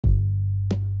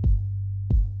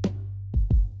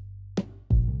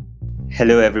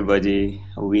Hello, everybody.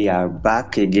 We are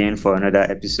back again for another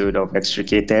episode of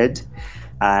X-tricated.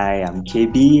 I am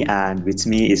KB, and with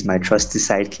me is my trusty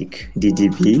sidekick,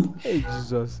 DDB. Hey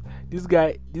Jesus, this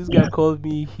guy called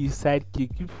me his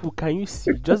sidekick. People, can you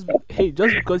see? Just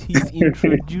because he's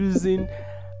introducing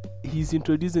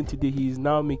today, he's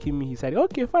now making me his side.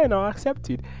 Okay, fine, I'll accept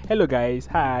it. Hello guys,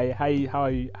 hi, how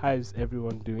are you? How's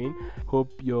everyone doing?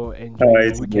 Hope you're How enjoying are you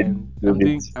your today, weekend.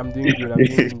 I'm doing good. I'm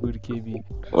David? doing good, KB.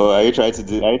 Oh, are you trying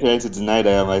to deny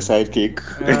that I'm my sidekick?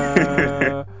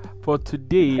 Uh, for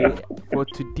today,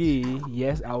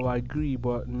 yes, I will agree,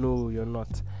 but no, you're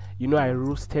not. I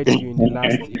roasted you in the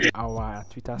last our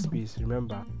Twitter space.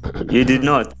 Remember? You did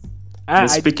not. But I ah.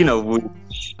 speaking of which,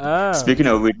 I'd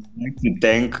like to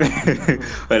thank,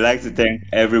 I'd like to thank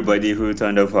everybody who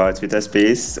turned up for our Twitter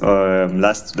space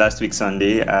last week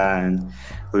Sunday, and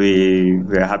we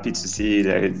are happy to see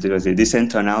that there was a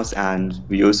decent turnout, and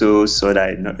we also saw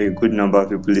that a good number of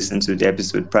people listened to the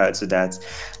episode prior to that,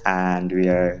 and we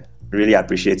are really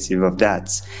appreciative of that.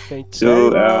 Thank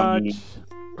you very So much.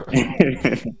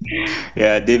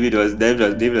 yeah, David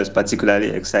was particularly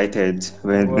excited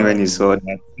when Well, he saw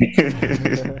that.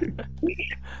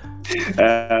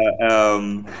 Uh,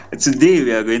 um, Today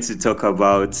we are going to talk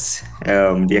about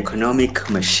the economic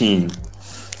machine.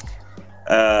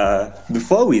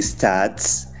 Before we start,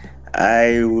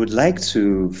 I would like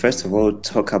to first of all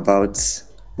talk about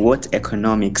what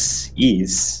economics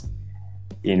is,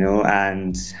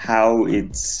 and how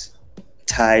it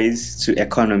ties to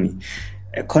economy.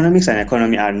 Economics and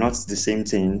economy are not the same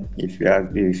thing if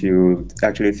you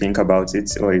actually think about it,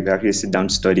 or if you actually sit down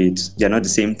to study it. They are not the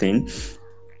same thing.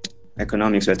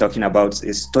 Economics, we're talking about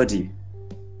a study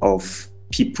of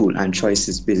people and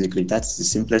choices. Basically, that's the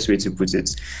simplest way to put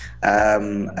it.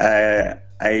 I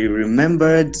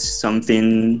remembered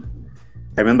something.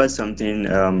 I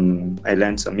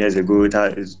learned some years ago.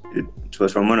 It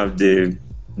was from one of the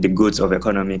goats of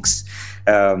economics,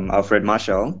 Alfred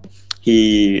Marshall.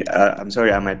 I'm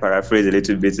sorry, I might paraphrase a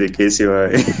little bit in case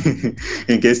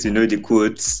in case you know the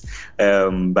quotes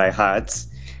by heart.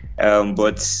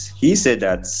 But he said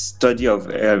that study of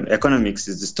economics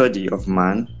is the study of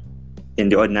man in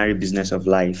the ordinary business of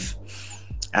life,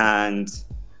 and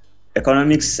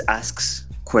economics asks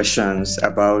questions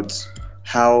about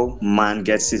how man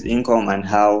gets his income and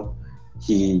how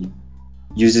he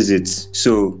uses it.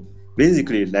 So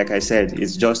basically, like I said,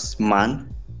 it's just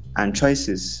man and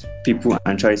choices, people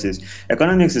and choices.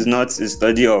 Economics is not a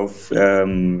study of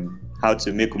how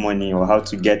to make money or how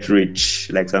to get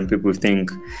rich, like some people think.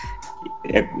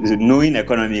 Knowing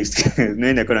economics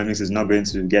is not going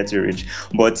to get you rich,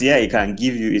 but yeah, it can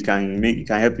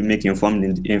help you make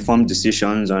informed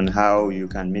decisions on how you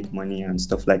can make money and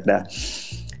stuff like that.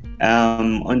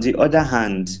 On the other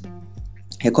hand,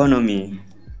 economy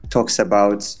talks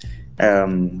about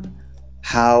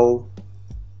how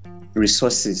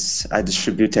resources are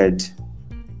distributed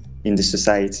in the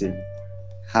society,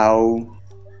 how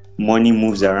money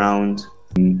moves around,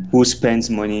 who spends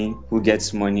money, who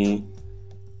gets money,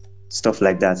 stuff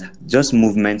like that. Just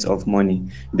movement of money,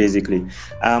 basically.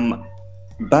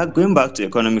 Going back to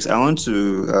economics, I want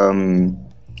to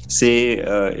say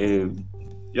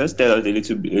just tell us a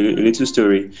little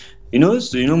story.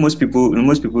 Most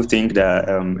people think that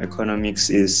economics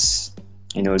is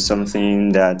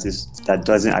something that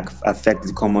doesn't affect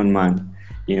the common man.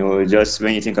 Just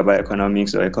when you think about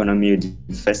economics or economy, the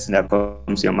first thing that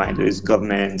comes to your mind is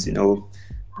government. When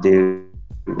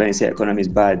you say economy is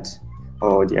bad,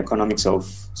 or the economics of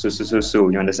so.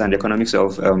 You understand the economics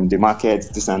of the market,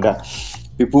 this and that.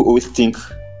 People always think,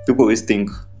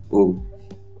 oh,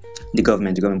 the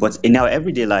government. But in our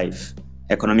everyday life,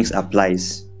 economics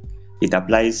applies. It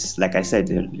applies, like I said,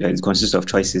 it consists of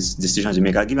choices, decisions you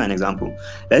make. I'll give you an example.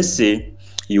 Let's say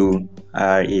you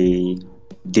are a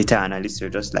data analyst.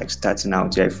 You're just like starting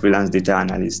out. You're a freelance data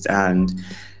analyst, and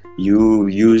you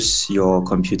use your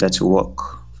computer to work,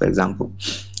 for example,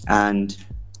 and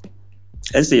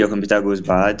let's say your computer goes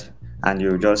bad and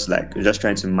you're just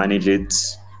trying to manage it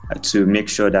to make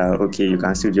sure that okay, you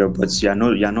can still do it, but you're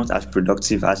not as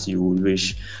productive as you would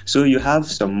wish. So you have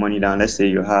some money down. Let's say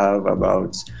you have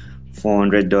about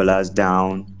 $400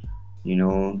 down.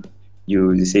 You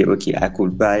say, okay, I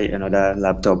could buy another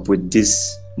laptop with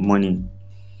this money.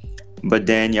 But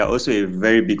then you're also a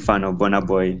very big fan of Burna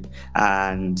Boy,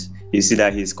 and you see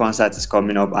that his concert is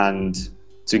coming up, and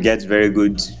to get very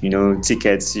good,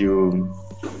 tickets,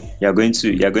 you're going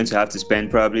to have to spend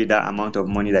probably that amount of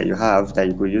money that you have that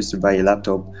you could use to buy a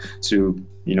laptop to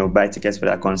buy tickets for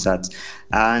that concert.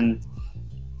 And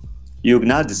you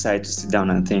now decide to sit down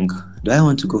and think, do I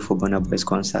want to go for Burna Boy's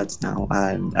concert now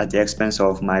and at the expense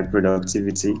of my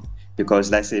productivity?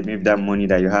 Because let's say maybe that money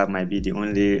that you have might be the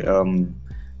only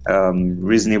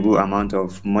reasonable amount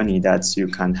of money that you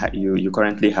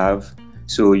currently have.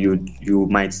 So you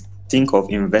might think of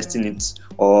investing it,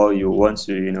 or you want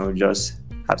to just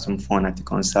have some fun at the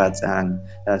concert and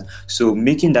that. So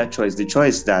making that choice, the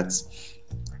choice that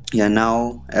you're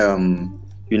now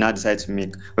you now decide to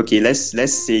make. Okay,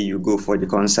 let's say you go for the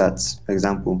concert, for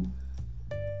example.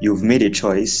 You've made a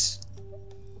choice,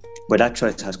 but that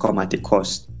choice has come at a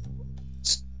cost,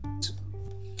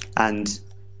 and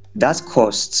that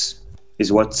cost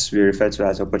is what we refer to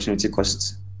as opportunity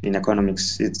cost in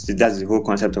economics. That's the whole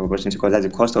concept of opportunity cost. That's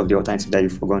the cost of the alternative that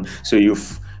you've forgone. So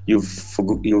you've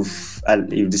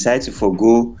decided to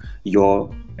forgo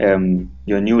your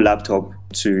new laptop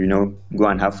to go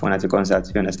and have fun at a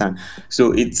concert. You understand?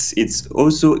 So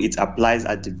it applies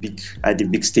at the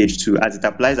big stage too, as it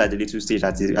applies at the little stage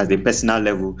at the personal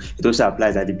level. It also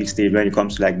applies at the big stage when it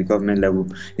comes to like the government level.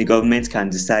 The government can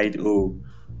decide, oh,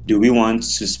 do we want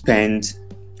to spend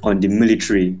on the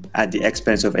military at the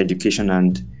expense of education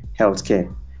and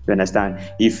healthcare? You understand?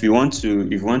 If you want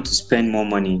to spend more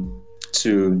money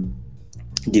to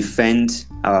defend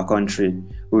our country,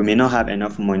 we may not have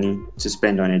enough money to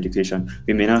spend on education.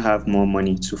 We may not have more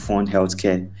money to fund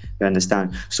healthcare. You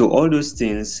understand? So all those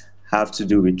things have to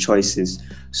do with choices.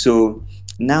 So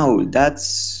now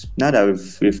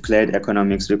that we've cleared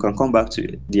economics, we can come back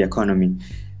to the economy.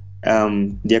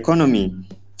 The economy,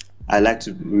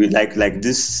 like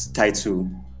this title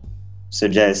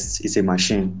suggests, it's a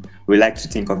machine. We like to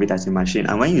think of it as a machine.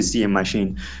 And when you see a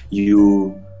machine,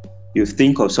 you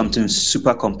think of something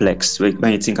super complex.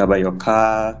 When you think about your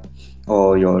car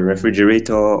or your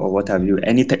refrigerator or what have you,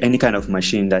 any kind of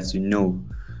machine that you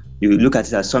look at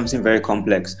it as something very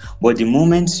complex. But the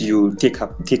moment you take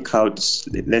out,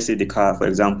 let's say the car, for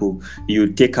example, you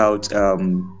take out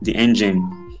the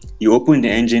engine. You open the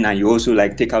engine and you also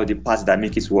take out the parts that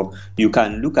make it work. You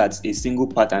can look at a single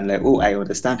part and oh, I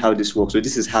understand how this works. So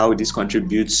this is how this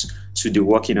contributes to the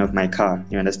working of my car.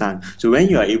 You understand? So when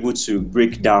you are able to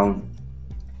break down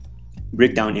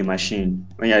a machine,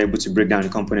 when you're able to break down the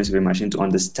components of a machine to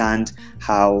understand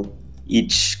how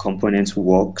each component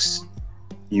works,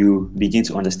 you begin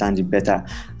to understand it better.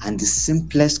 And the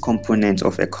simplest component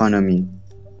of economy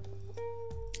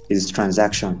is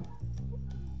transaction.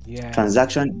 Yeah.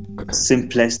 Transaction,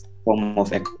 simplest form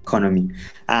of economy,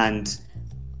 and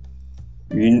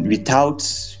without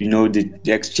the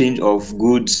exchange of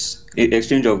goods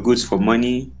for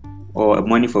money, or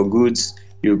money for goods,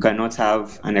 you cannot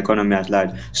have an economy at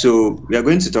large. So we are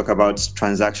going to talk about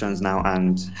transactions now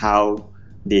and how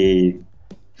they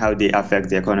affect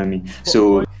the economy.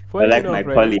 So I like my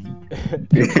colleague.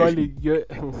 Your colleague,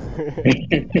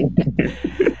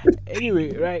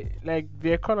 anyway, right? Like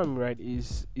the economy, right,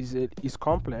 is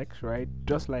complex, right?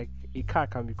 Just like a car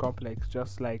can be complex,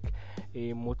 just like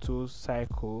a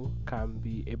motorcycle can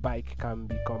be, a bike can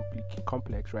be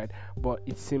complex, right? But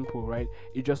it's simple, right?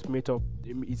 It's made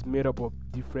up of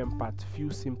different parts, few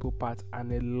simple parts,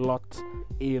 and a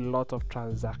lot of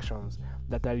transactions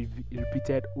that are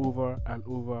repeated over and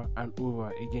over and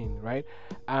over again, right?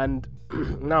 And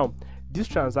now these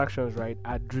transactions, right,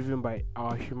 are driven by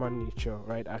our human nature,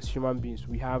 right? As human beings,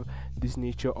 we have this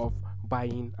nature of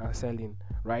buying and selling,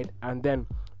 right? And then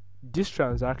these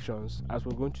transactions, as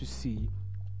we're going to see,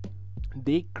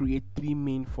 they create three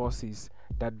main forces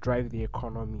that drive the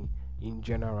economy in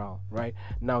general, right?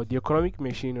 Now the economic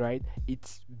machine, right,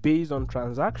 it's based on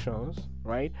transactions,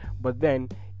 right? But then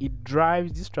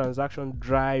this transaction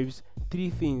drives three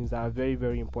things that are very,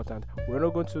 very important. We're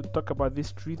not going to talk about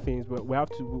these three things, but we're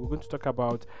going to talk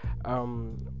about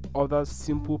other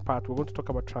simple part. We're going to talk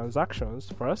about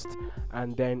transactions first,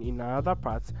 and then in another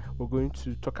part we're going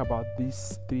to talk about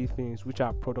these three things, which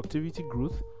are productivity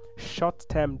growth,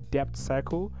 short-term debt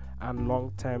cycle, and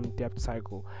long-term debt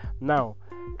cycle. Now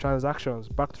transactions,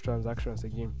 back to transactions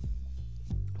again.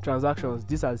 Transactions,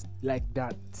 this is like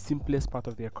that simplest part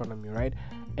of the economy, right?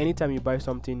 Anytime you buy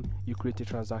something, you create a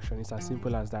transaction. It's as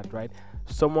simple as that, right?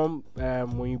 Someone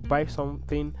when you buy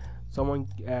something,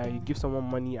 you give someone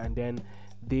money and then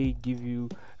they give you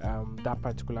that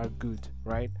particular good,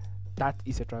 right? That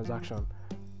is a transaction.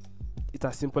 It's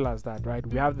as simple as that, right?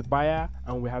 We have the buyer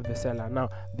and we have the seller. Now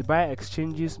the buyer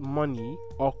exchanges money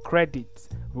or credit.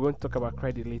 We're going to talk about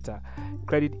credit later.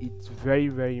 Credit is very,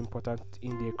 very important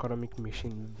in the economic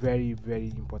machine. Very,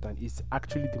 very important. It's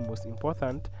actually the most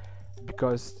important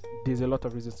because there's a lot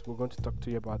of reasons. We're going to talk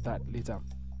to you about that later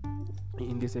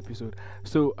in this episode.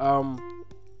 So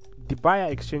the buyer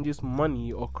exchanges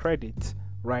money or credit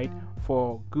right?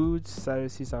 For goods,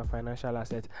 services, and financial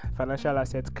assets. Financial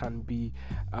assets can be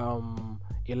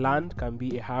a land, can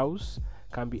be a house,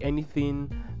 can be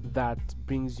anything that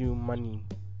brings you money.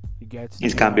 You get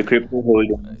It so can be that crypto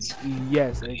holdings.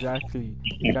 yes, exactly.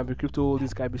 It can be crypto,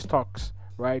 this can be stocks,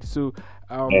 right? So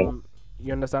Yeah.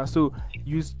 you understand. So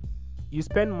you s- you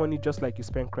spend money just like you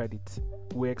spend credit.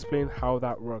 We explain how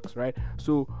that works, right?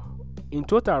 So in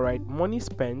total, right, money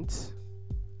spent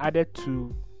added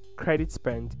to credit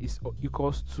spent is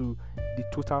equals to the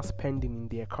total spending in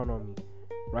the economy,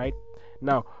 right?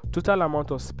 Now, total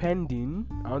amount of spending,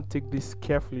 I want to take this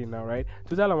carefully now, right?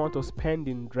 Total amount of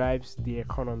spending drives the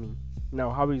economy.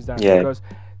 Now, how is that? Yeah. Because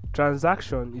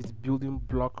transaction is the building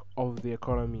block of the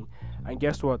economy. And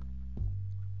guess what?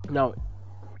 Now,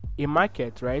 a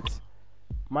market, right?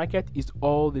 Market is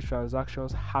all the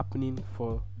transactions happening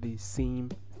for the same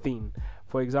thing.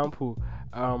 For example,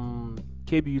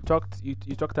 KB, you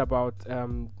talked about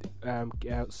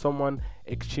someone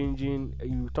exchanging.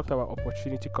 You talked about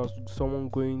opportunity cost. Someone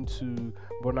going to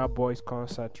Burna Boy's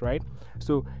concert, right?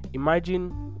 So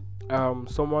imagine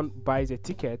someone buys a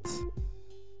ticket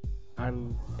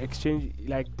and exchange,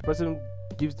 like the person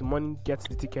gives the money, gets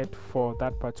the ticket for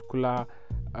that particular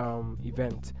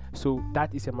event. So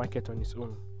that is a market on its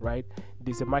own, right?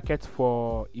 There's a market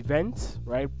for events,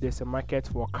 right? There's a market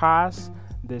for cars,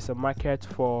 there's a market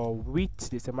for wheat,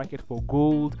 there's a market for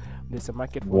gold, there's a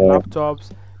market for Yeah.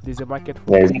 laptops, there's a market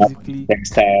for There's basically,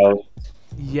 textile,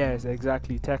 yes,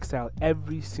 exactly, textile,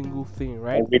 every single thing,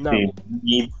 right? Now, everything.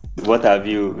 Meat, what have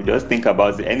you? Just think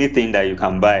about it. Anything that you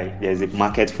can buy, there's a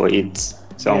market for it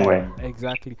yeah, somewhere.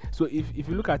 exactly. So if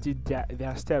you look at it, there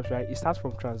are steps, right? It starts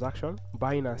from transaction,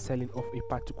 buying and selling of a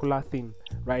particular thing,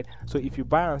 right? So if you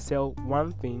buy and sell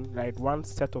one thing, right, one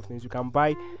set of things, you can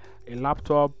buy a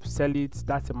laptop, sell it.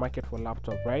 That's a market for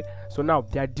laptop, right? So now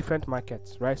there are different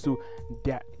markets, right? So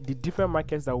the different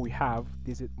markets that we have.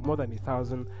 There's more than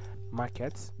 1,000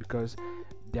 markets because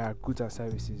there are goods and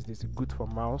services. There's a good for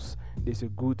mouse. There's a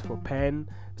good for pen.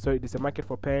 So there's a market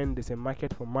for pen. There's a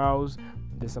market for mouse.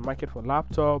 There's a market for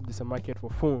laptop. There's a market for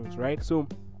phones, right? So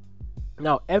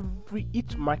now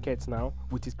each market now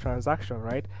with its transaction,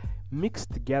 right,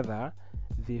 mixed together,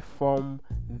 they form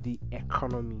the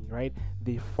economy, right?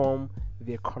 They form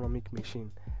the economic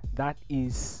machine. That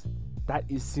is that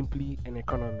is simply an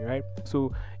economy, right?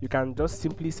 So you can just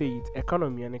simply say it's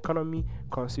economy. An economy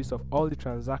consists of all the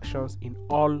transactions in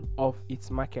all of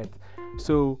its market.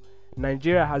 So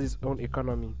Nigeria has its own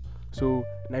economy. So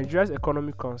Nigeria's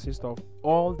economy consists of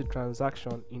all the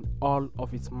transaction in all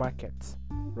of its markets,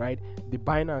 right? The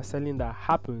buying and selling that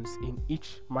happens in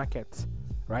each market,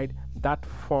 right? That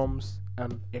forms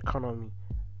an economy,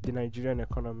 the Nigerian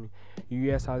economy.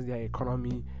 US has their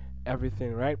economy,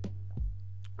 everything, right?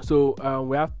 So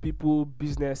we have people,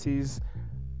 businesses,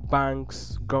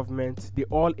 banks, government, they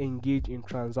all engage in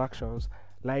transactions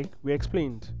like we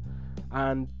explained.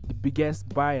 And the biggest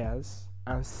buyers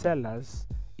and sellers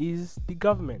is the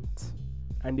government.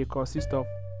 And they consist of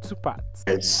two parts.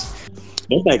 Yes.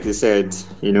 Just like you said,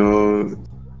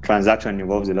 transaction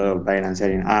involves a lot of buying and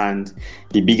selling, and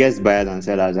the biggest buyers and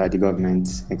sellers are the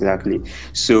government. Exactly.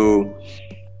 So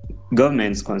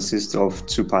governments consist of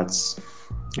two parts.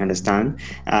 Understand?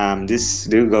 This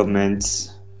the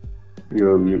government.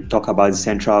 You talk about the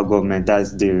central government.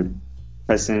 That's the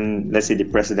person. Let's say the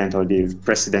president or the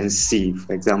presidency,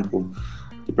 for example.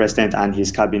 The president and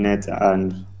his cabinet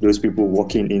and those people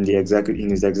working in his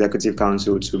executive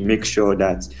council to make sure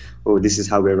that, oh, this is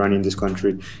how we're running this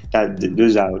country.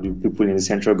 Those are the people in the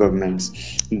central government.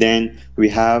 Then we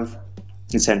have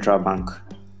the central bank.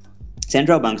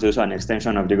 Central bank is also an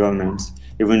extension of the government,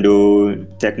 even though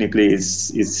technically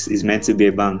it's meant to be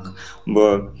a bank.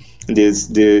 But the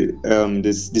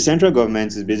central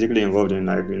government is basically involved in,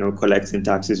 like, collecting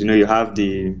taxes. You have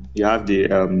the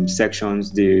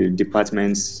sections, the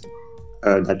departments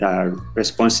that are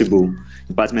responsible,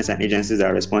 departments and agencies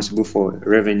that are responsible for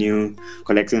revenue,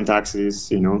 collecting taxes.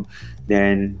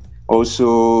 Then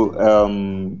also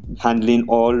handling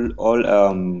all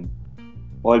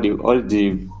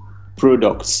the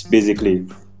products basically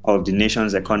of the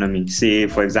nation's economy. Say,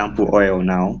 for example, oil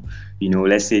now.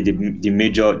 Let's say the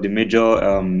major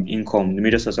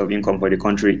source of income for the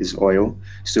country is oil.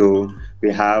 So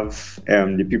we have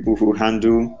the people who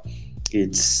handle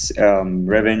its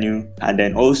revenue, and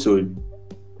then also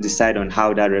decide on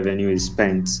how that revenue is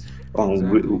spent,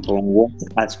 Exactly. on what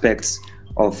aspects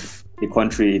of the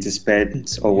country it is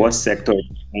spent, or what Yes. sector it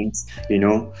is spent.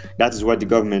 That is what the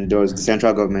government does, the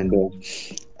central government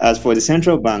does. As for the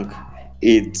central bank,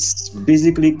 it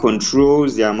basically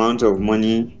controls the amount of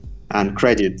money and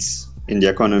credits in the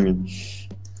economy.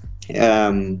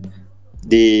 um,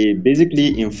 they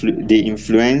basically they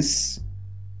influence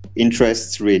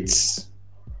interest rates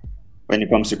when it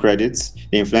comes to credits.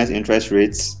 They influence interest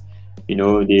rates. They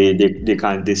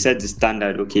set the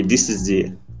standard. Okay, this is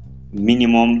the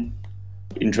minimum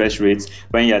interest rates.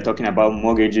 When you're talking about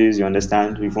mortgages, you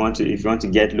understand, if you want to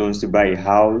get loans to buy a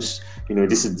house,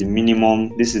 this is the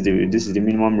minimum, this is the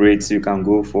minimum rates you can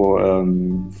go for,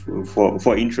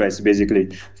 for interest, basically,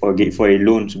 for a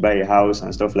loan to buy a house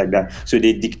and stuff like that. So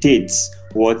they dictate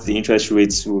what the interest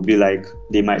rates will be like.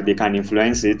 They can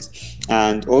influence it.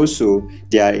 And also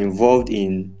they are involved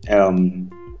in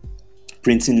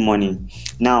printing money.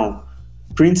 Now,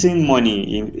 printing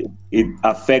money, it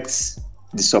affects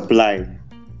the supply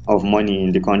of money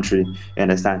in the country. You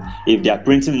understand? If they are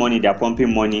printing money, they are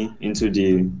pumping money into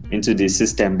the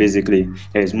system. Basically,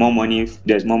 there's more money.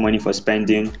 There's more money for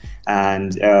spending,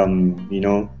 and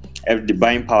the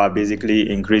buying power basically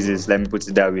increases. Let me put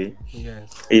it that way.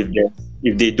 Yes.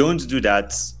 If they don't do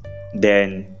that,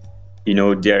 then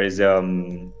there is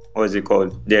what's it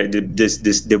called?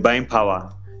 The buying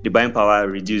power. The buying power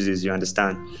reduces. You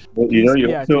understand? But Please you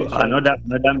pay also, attention. another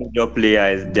major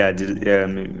player is they are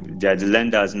the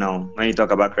lenders now. When you talk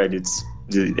about credits,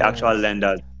 the actual Yes.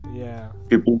 lenders, Yeah.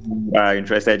 people who are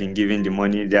interested in giving the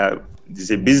money, it's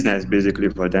a business basically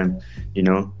for them. You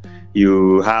know,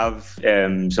 you have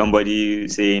somebody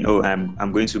saying, "Oh,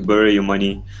 I'm going to borrow you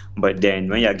money," but then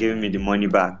when you're giving me the money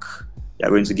back, you're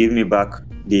going to give me back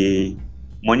the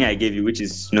money I gave you, which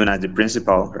is known as the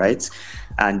principal, right?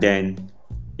 And then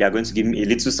you're going to give me a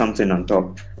little something on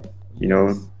top,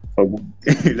 Yes. for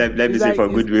let me It's say like for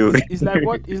goodwill. it's like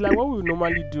what we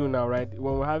normally do now, right?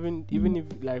 When we're having, even if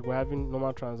like we're having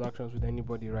normal transactions with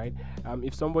anybody, right?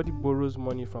 If somebody borrows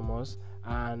money from us,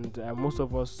 and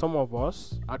some of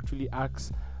us actually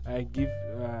give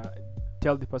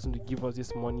tell the person to give us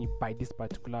this money by this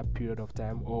particular period of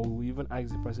time, or we even ask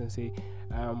the person, say,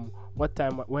 what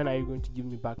time, when are you going to give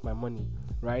me back my money,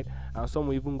 right? And some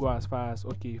will even go as far as,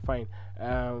 okay, fine,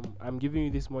 I'm giving you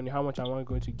this money, how much am I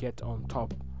going to get on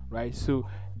top, right? So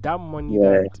that money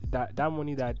Yeah,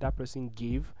 that person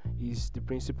gave is the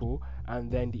principal, and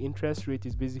then the interest rate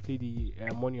is basically the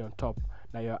money on top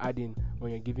that you're adding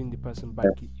when you're giving the person back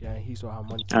his or her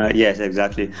money. yes,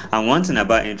 exactly. And one thing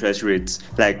about interest rates,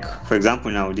 like for example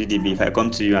now, DDB, if I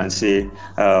come to you and say,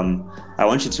 I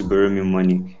want you to borrow me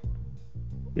money,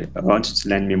 I want you to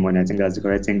lend me money. I think that's the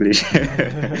correct English.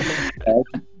 I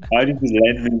want you to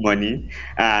lend me money,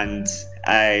 and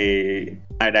I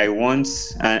want,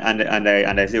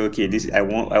 and I say, okay, this I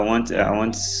want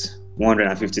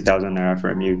 150,000 naira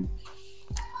from you,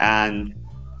 and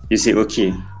you say,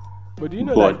 okay, But do you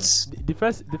know, like, but the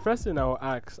first thing I will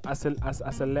ask as a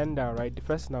lender, right? The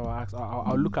first thing I will ask,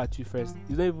 I'll look at you first.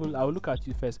 You don't even I'll look at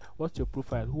you first. What's your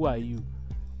profile? Who are you?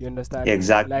 You understand? Like,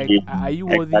 exactly, are you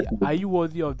worthy? exactly. Are you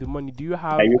worthy of the money? Do you Are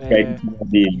have you credit?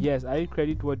 yes? Are you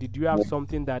credit worthy? Do you have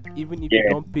something that even if you Yeah,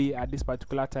 don't pay at this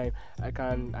particular time, I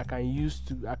can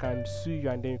sue you,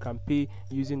 and then you can pay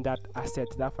using that asset,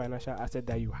 that financial asset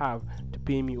that you have, to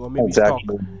pay me, or maybe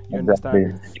exactly, stock. You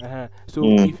understand? exactly. So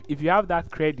Mm. if you have that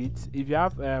credit, if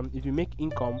you make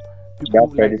income, That people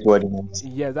like, credit worthiness.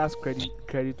 yes, that's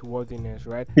credit worthiness,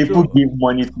 right? People So give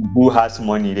money to who has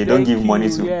money. They don't thank give money you.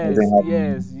 to who Yes, doesn't have money.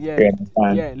 yes, You yes.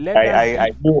 understand? Yeah, I, lenders I, I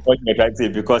give. know what you're trying to say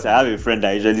because I have a friend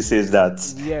that usually says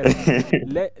that. Yes,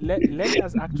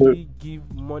 lenders So, actually give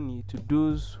money to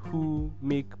those who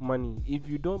make money. If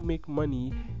you don't make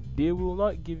money, they will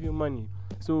not give you money.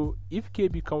 So if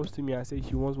KB comes to me and says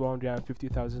he wants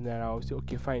 150,000 naira, I'll say,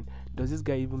 okay, fine. Does this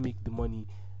guy even make the money?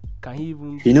 Can he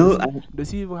even you does know, he and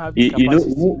does he even have the you, you know, you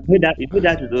capacity? know, you know that you know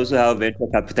that is also how venture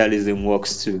capitalism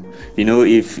works too.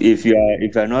 If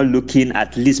you're not looking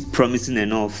at least promising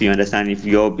enough, you understand. If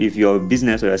your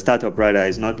business or your startup rather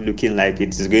is not looking like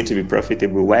it is going to be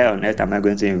profitable, why on earth am I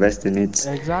going to invest in it?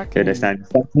 You Exactly. understand?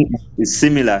 Something is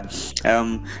similar.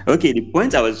 Okay, the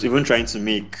point I was even trying to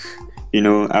make,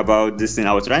 about this thing,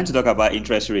 I was trying to talk about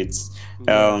interest rates.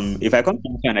 Yes. If I come to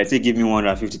you and I say give me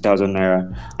 150,000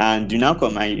 naira, and you now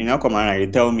come and you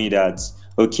tell me that,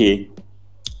 okay,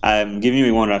 I'm giving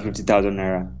you 150,000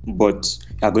 naira, but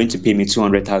you're going to pay me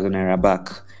 200,000 naira back.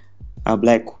 I'm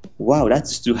like, wow,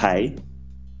 that's too high.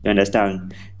 You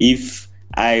understand? If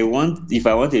I want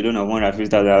a loan of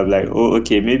 150,000, I'll be like, oh,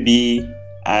 okay, maybe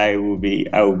I will be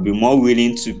more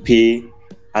willing to pay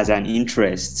as an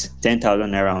interest 10,000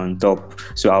 naira on top.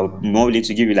 So I'll be more willing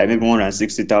to give you like maybe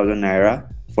 160,000 naira,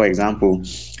 for example.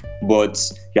 But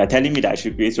you are telling me that I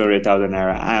should pay 200,000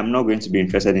 naira. I am not going to be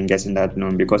interested in getting that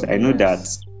loan because Yes. I know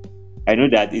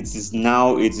that it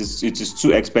is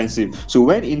too expensive. So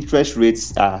when interest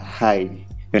rates are high,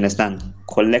 You understand?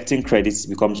 Collecting credits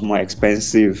becomes more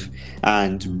expensive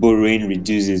and borrowing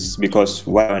reduces, because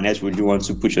why on earth would you want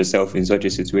to put yourself in such a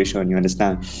situation? You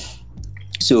understand?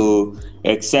 So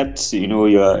except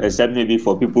except maybe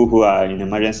for people who are in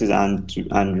emergencies,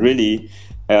 and really,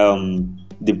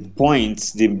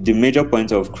 the major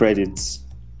point of credit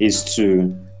is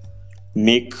to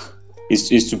make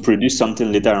is to produce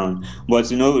something later on. But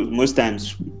most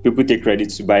times people take credit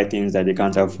to buy things that they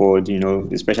can't afford,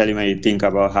 especially when you think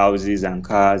about houses and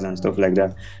cars and stuff like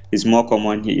that. It's more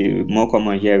commonly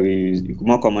here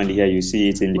you see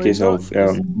it in the But it's case not. of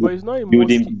But it's not in most.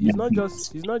 building It's not just.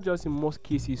 businesses. It's not just in most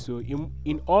cases. So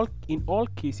in all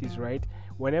cases, right?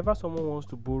 Whenever someone wants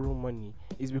to borrow money,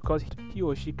 it's because he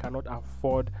or she cannot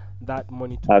afford that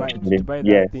money to Actually, buy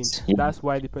that thing. yes, yes. That's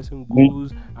why the person even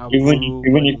goes and even borrow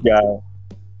even if money. you are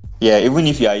Yeah, even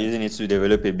if you are using it to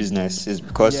develop a business, it's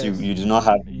because you, Yes, you do not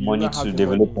have you do money not have to the develop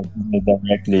money. a business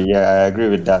directly. Yeah, I agree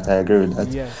with that. I agree with that.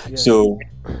 Yes, yes, So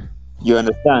you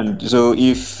understand. So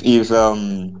if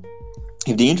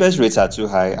the interest rates are too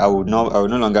high, I would no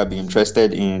longer be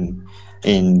interested in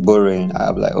borrowing.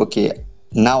 I'm like, okay,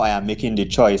 now I am making the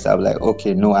choice. I'm like,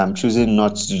 okay, no, I'm choosing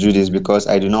not to do this because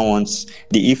I do not want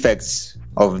the effects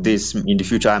of this in the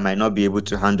future. I might not be able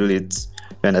to handle it.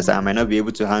 You understand? I might not be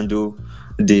able to handle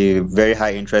the very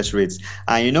high interest rates.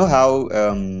 And you know how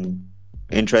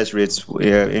interest rates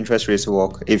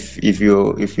work. If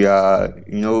you are,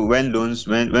 when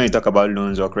you talk about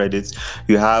loans or credits,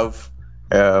 you have,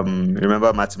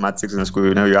 remember mathematics in school,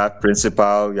 you have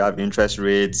principal, you have interest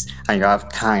rates, and you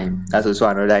have time. That's also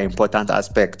another important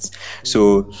aspect. yeah,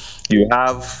 So you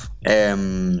have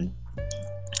um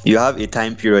you have a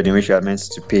time period in which you are meant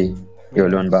to pay your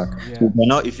loan back. yes, So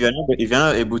yes. if you're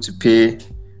not able to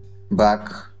back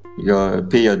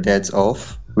pay your debts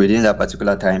off within that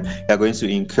particular time, you're going to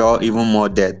incur even more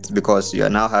debt, because you're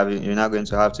now going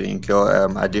to have to incur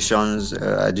additional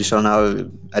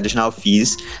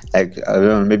fees, like I don't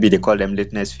know, maybe they call them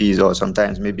lateness fees, or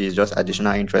sometimes maybe it's just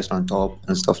additional interest on top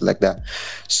and stuff like that.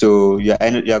 So you're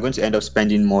going to end up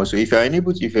spending more. So if you're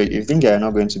unable to, if you think you're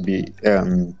not going to be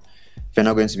if you're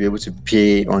not going to be able to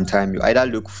pay on time, you either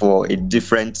look for a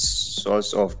different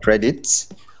source of credit,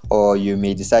 or you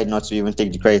may decide not to even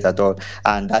take the credit at all.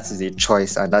 And that is a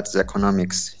choice, and that is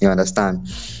economics. You understand?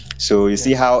 So you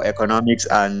see Yes. how economics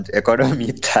and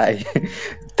economy tie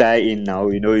in now.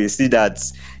 You see that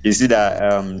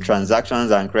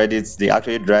transactions and credits, they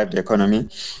actually drive the economy.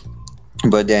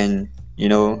 But then,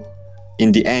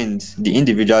 in the end, the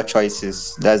individual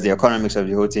choices, that's the economics of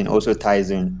the whole thing, also ties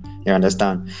in. You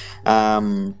understand?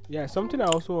 Um, Yeah, something I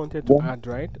also wanted to yeah. add,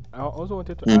 right? I also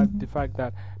wanted to add the Mm, fact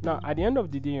that now at the end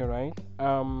of the day, right?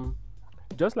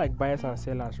 Just like buyers and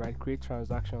sellers, right, create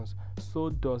transactions, so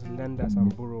does lenders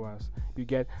and borrowers. You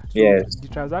get, so yes. the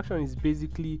transaction is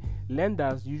basically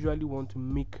lenders usually want to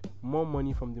make more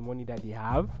money from the money that they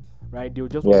have, right? They'll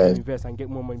just want to Yes. invest and get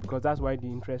more money because that's why the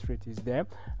interest rate is there.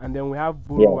 And then we have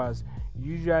Yeah. borrowers,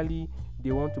 usually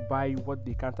they want to buy what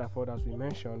they can't afford, as we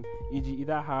mentioned, e.g.,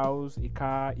 either house, a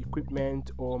car,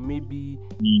 equipment, or maybe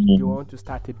they Mm, want to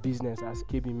start a business, as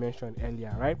KB mentioned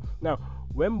earlier, right? Now,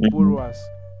 when mhm. borrowers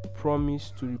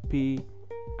promise to repay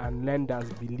and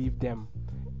lenders believe them,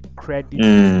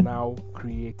 credit is Mm, now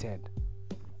created.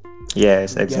 yes,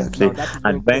 You get, now exactly. that is when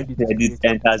And when credit is credit created.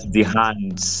 enters the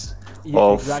hands Yeah,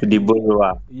 of the exactly.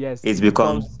 borrower, Yes, it it becomes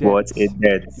becomes what? A debt.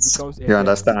 debt. It becomes a You debt.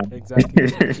 understand?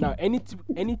 Exactly. Now, any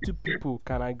two people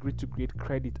can agree to create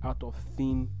credit out of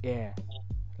thin air,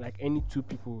 like any two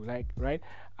people, like, right?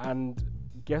 And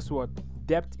guess what?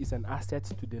 Debt is an asset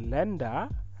to the lender,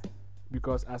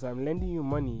 because as I'm lending you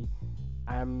money,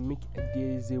 there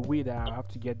is a way that I have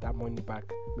to get that money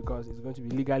back, because it's going to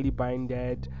be legally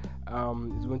binded.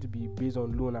 It's going to be based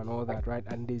on loan and all that, right?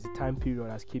 And there's a time period,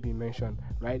 as KB mentioned,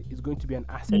 right? It's going to be an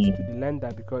asset to the Mm,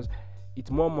 lender because it's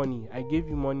more money. I gave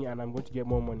you money and I'm going to get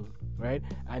more money, right?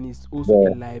 And it's also a yeah.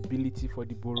 liability for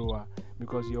the borrower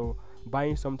because you're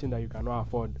buying something that you cannot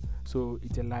afford. So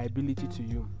it's a liability to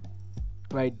you,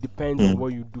 right? Depends on Mm,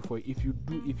 what you do for it. If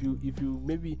you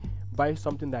maybe buy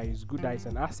something that is good, that is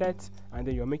an asset, and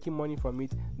then you're making money from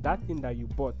it, that thing that you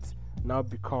bought now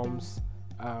becomes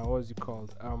what's it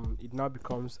called, it now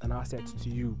becomes an asset to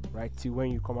you, right? Till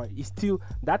when you come out, it's still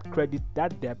that credit,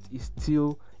 that debt is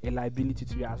still a liability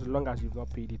to you as long as you've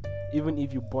not paid it. Even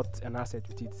if you bought an asset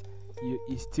with it,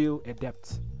 it's still a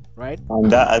debt. right?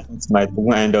 And that asset might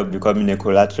even end up becoming a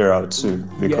collateral too,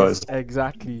 Yes, because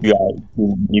exactly. you are,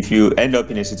 if you end up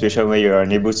in a situation where you're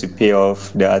unable to pay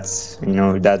off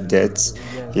that debt,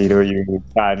 Yes,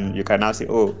 you can now say,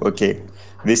 oh, okay,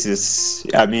 this is,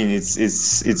 I mean,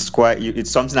 it's quite, it's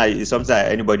something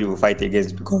that anybody will fight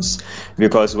against,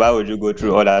 because why would you go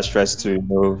through all that stress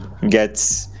to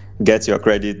get your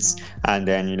credits, and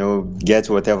then get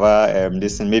whatever,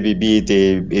 this thing, maybe be it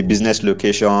a business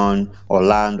location or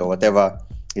land or whatever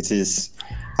it is,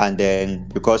 and then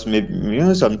because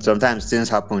maybe sometimes things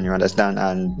happen, you understand,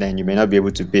 and then you may not be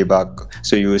able to pay back,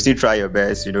 so you will still try your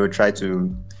best, try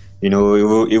to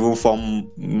even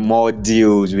form more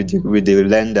deals with the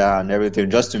lender and everything,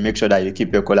 just to make sure that you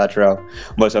keep your collateral.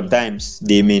 But sometimes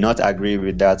they may not agree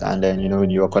with that, and then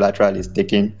your collateral is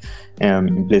taken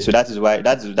in place. So that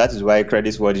is why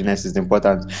credit worthiness is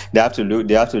important. They have to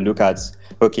look at,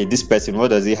 okay, this person, what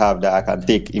does he have that I can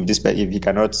take, if he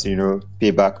cannot pay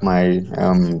back my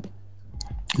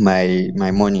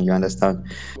money, you understand.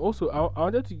 also I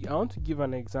want to give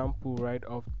an example, right,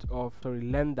 of sorry,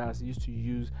 lenders used to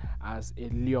use as a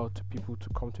lure to people to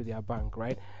come to their bank,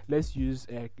 right? Let's use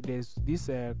there's this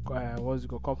what's it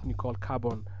called, company called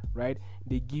Carbon, right?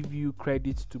 They give you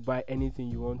credit to buy anything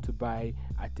you want to buy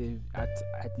at is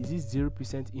this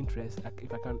 0% interest, like,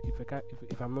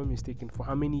 if I'm not mistaken, for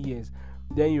how many years?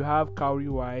 Then you have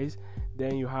Cowrywise,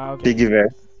 then you have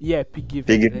Piggyvest. yeah, Piggyvest,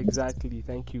 Piggyvest. exactly.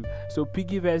 Thank you. So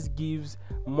Piggyvest gives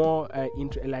more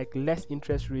like less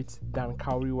interest rates than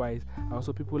Cowrywise, and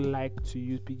also people like to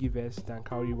use Piggyvest than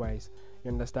Cowrywise.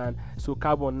 You understand? So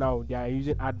Carbon now, they are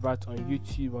using adverts on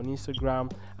YouTube, on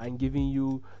Instagram, and giving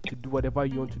you to do whatever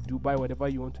you want to do, buy whatever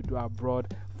you want to do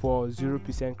abroad for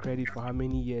 0% credit for how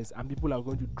many years, and people are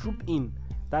going to troop in.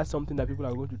 That's something that people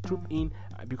are going to troop in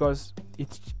because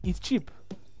it's cheap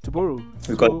to borrow.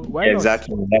 Because, So why yeah, not?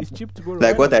 exactly, It's cheap to borrow.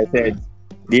 like Why what not? I said,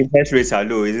 the interest rates are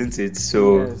low, isn't it?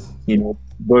 So Yes.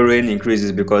 borrowing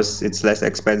increases because it's less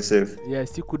expensive.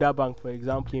 Yes, Sikuda Bank, for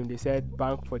example, came. They said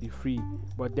bank for the free,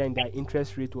 but then their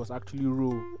interest rate was actually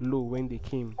low when they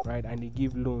came, right? And they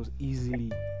give loans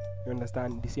easily. You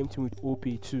understand? The same thing with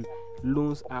OPay too.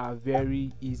 Loans are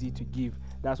very easy to give.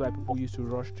 That's why people used to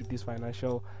rush to these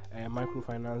financial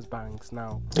microfinance banks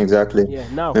now. Exactly. Yeah,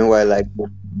 now Meanwhile, like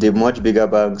the much bigger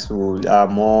banks who are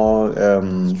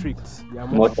strict. They are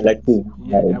more more strict. selective.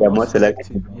 Yeah, they are They're more more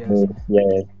selective. selective. Yes,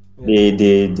 Yeah,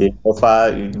 yes, they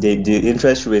offer the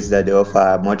interest rates that they offer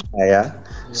are much higher.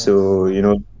 yes, So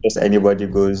just anybody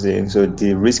goes in. So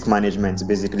the risk management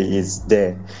basically is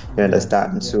there. You yes,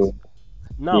 understand? yes. So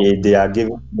Now, they are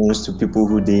giving loans to people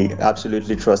who they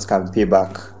absolutely trust can pay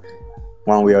back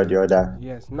one way or the other.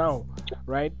 yes, now,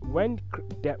 right, when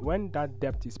that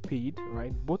debt is paid,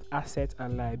 right, both asset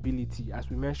and liability, as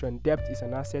we mentioned, debt is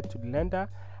an asset to the lender,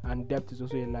 and debt is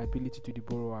also a liability to the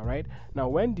borrower, right? Now,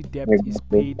 when the debt is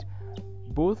Exactly. paid,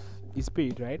 both is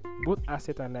paid, right? Both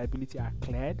asset and liability are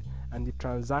cleared, and the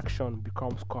transaction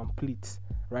becomes complete,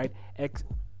 right?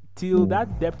 Till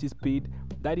that debt is paid,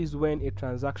 that is when a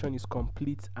transaction is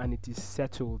complete and it is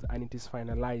settled and it is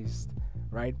finalized,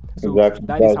 right? So Exactly.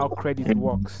 that is That's, how credit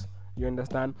works. You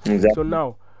understand? So exactly.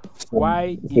 now, So,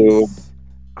 why so is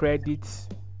credit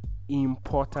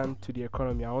important to the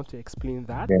economy? I want to explain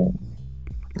that yeah.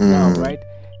 now, Mm, right?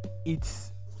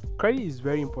 It's Credit is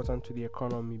very important to the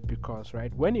economy because,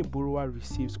 right, when a borrower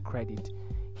receives credit,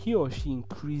 he or she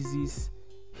increases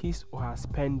his or her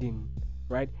spending,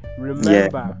 right?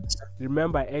 yeah.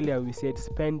 Remember earlier we said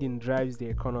spending drives the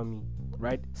economy,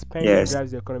 right? Spending Yes.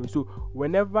 drives the economy. So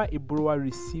whenever a borrower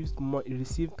received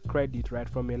credit, right,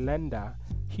 from a lender,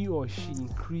 he or she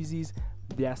increases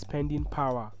their spending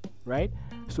power, right?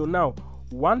 So now,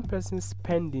 one person's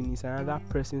spending is another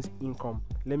person's income.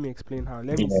 Let me explain how.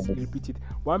 Let me Yeah. repeat it.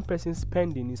 One person's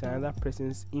spending is another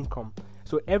person's income.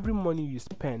 So every money you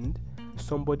spend,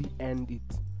 somebody earned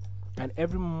it, and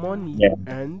every money Yeah. you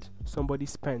earned, somebody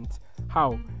spent.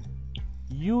 How?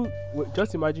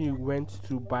 Just imagine you went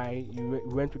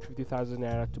with 50,000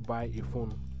 naira to buy a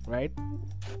phone, right?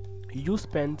 You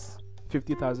spent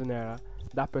 50,000 naira.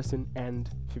 That person earned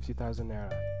 50,000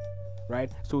 naira,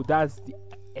 right? So that's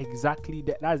exactly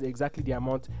the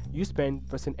amount you spend,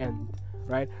 person earned,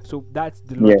 right? So that's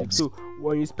the logic. Yes. So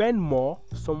when you spend more,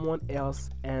 someone else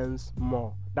earns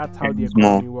more. That's how the earns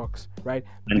more. economy works, right?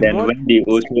 And The then more when they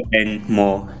also earn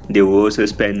more, they will also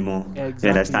spend more. You exactly,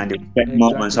 understand? They will spend more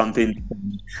on exactly, something.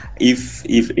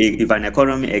 If an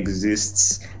economy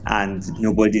exists and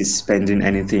nobody is spending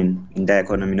anything in that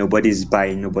economy, nobody is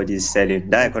buying, nobody is selling,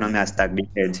 that economy has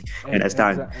stagnated. You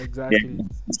understand? exactly. Then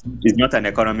it's not an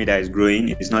economy that is growing.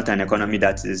 It's not an economy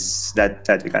that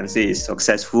we can say is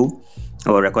successful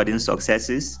or recording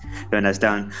successes. You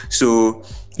understand? So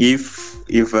if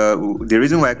the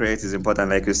reason why credit is important,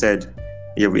 like you said,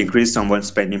 you've increased someone's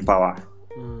spending power.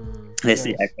 Let's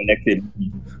say I Yes, collect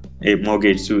a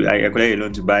mortgage to I collect a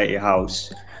loan to buy a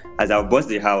house. As I've bought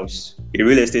the house, a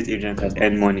real estate agent has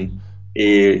earned money.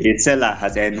 A seller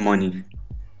has earned money.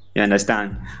 You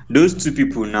understand? Those two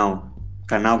people now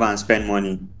can now go and spend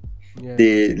money. yes,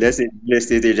 The let's say real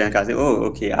estate agent can say, "Oh,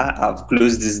 okay, I've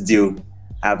closed this deal.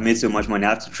 I've made so much money. I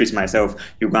have to treat myself.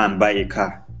 You go and buy a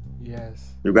car.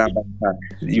 yes, You go and buy a car.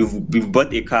 You've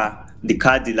bought a car. The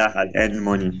car dealer has earned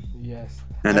money. yes.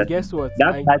 And And guess what?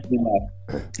 that And car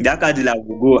dealer, that car dealer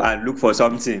will go and look for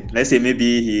something. Let's say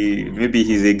maybe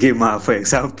he's a gamer, for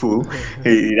example. That's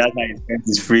how he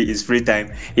spends his free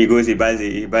time. He buys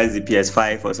the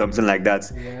PS5 or something like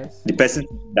that. yes, The person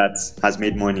that has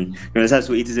made money. You understand?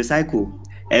 So it is a cycle.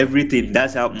 Everything.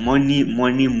 That's how money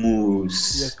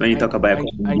moves. yes. When you talk about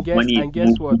economy, money is And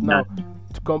guess what? moving. Now,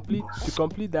 to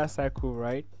complete that cycle,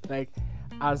 right? Like,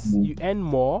 as you earn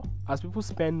more, as people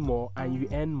spend more, and you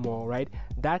earn more, right?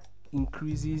 That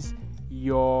increases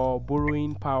your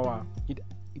borrowing power.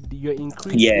 Your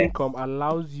increased Yeah. income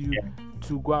allows you Yeah.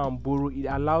 to go and borrow. It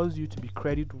allows you to be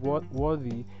credit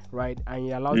worthy, right? And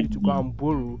it allows you to go Mhm. and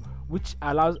borrow, which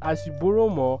allows, as you borrow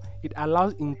more, it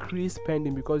allows increased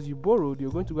spending because you borrowed,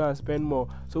 you're going to go and spend more.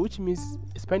 So which means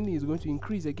spending is going to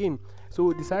increase again.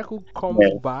 So the cycle comes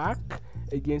Yeah. back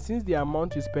again, since the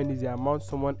amount you spend is the amount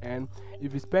someone earn.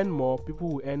 If you spend more, people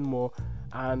will earn more,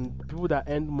 and people that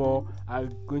earn more are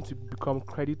going to become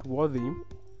credit worthy,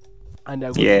 and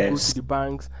they're going to go to Yes. the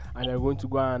banks, and they're going to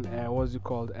go and what's it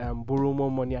called, borrow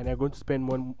more money, and they're going to spend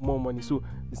more money. So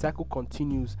the cycle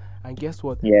continues. And guess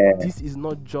what? Yeah. This is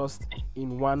not just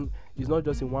in one. It's not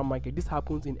just in one market. This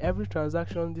happens in every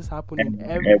transaction. This happens in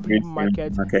every Every single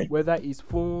market, market. whether it's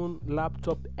phone,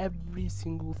 laptop, every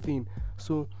single thing.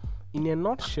 So in a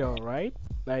nutshell, right?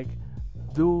 Like,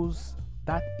 those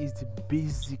that is the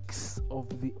basics of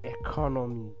the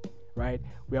economy, right?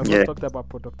 We have not Yeah. talked about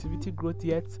productivity growth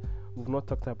yet. We've not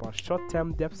talked about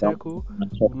short-term debt Don't cycle.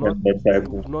 short term debt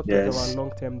cycle. We've not talked about Yes.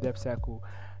 long-term debt cycle.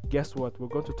 Guess what? We're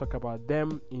going to talk about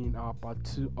them in our part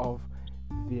 2 of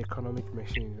the economic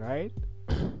machine, right?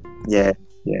 Yes.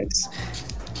 Yes.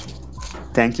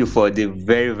 Thank you for the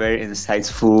very, very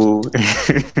insightful,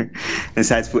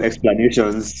 insightful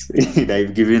explanations that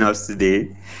you've given us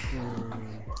today. Hmm.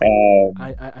 Um,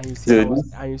 And you see, so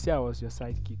this, I was your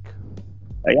sidekick.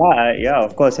 yeah,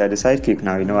 of course, you're the sidekick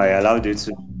now. You know, I Hmm. allowed you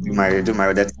to do Hmm. my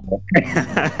other Hmm.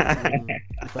 Hmm.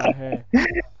 If I hear.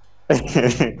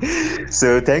 thing.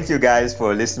 So thank you guys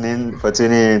for listening, for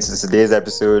tuning in to today's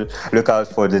episode. Look out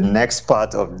for the next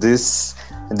part of this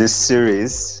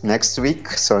series next week,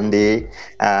 Sunday,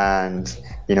 and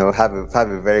have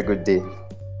a very good day.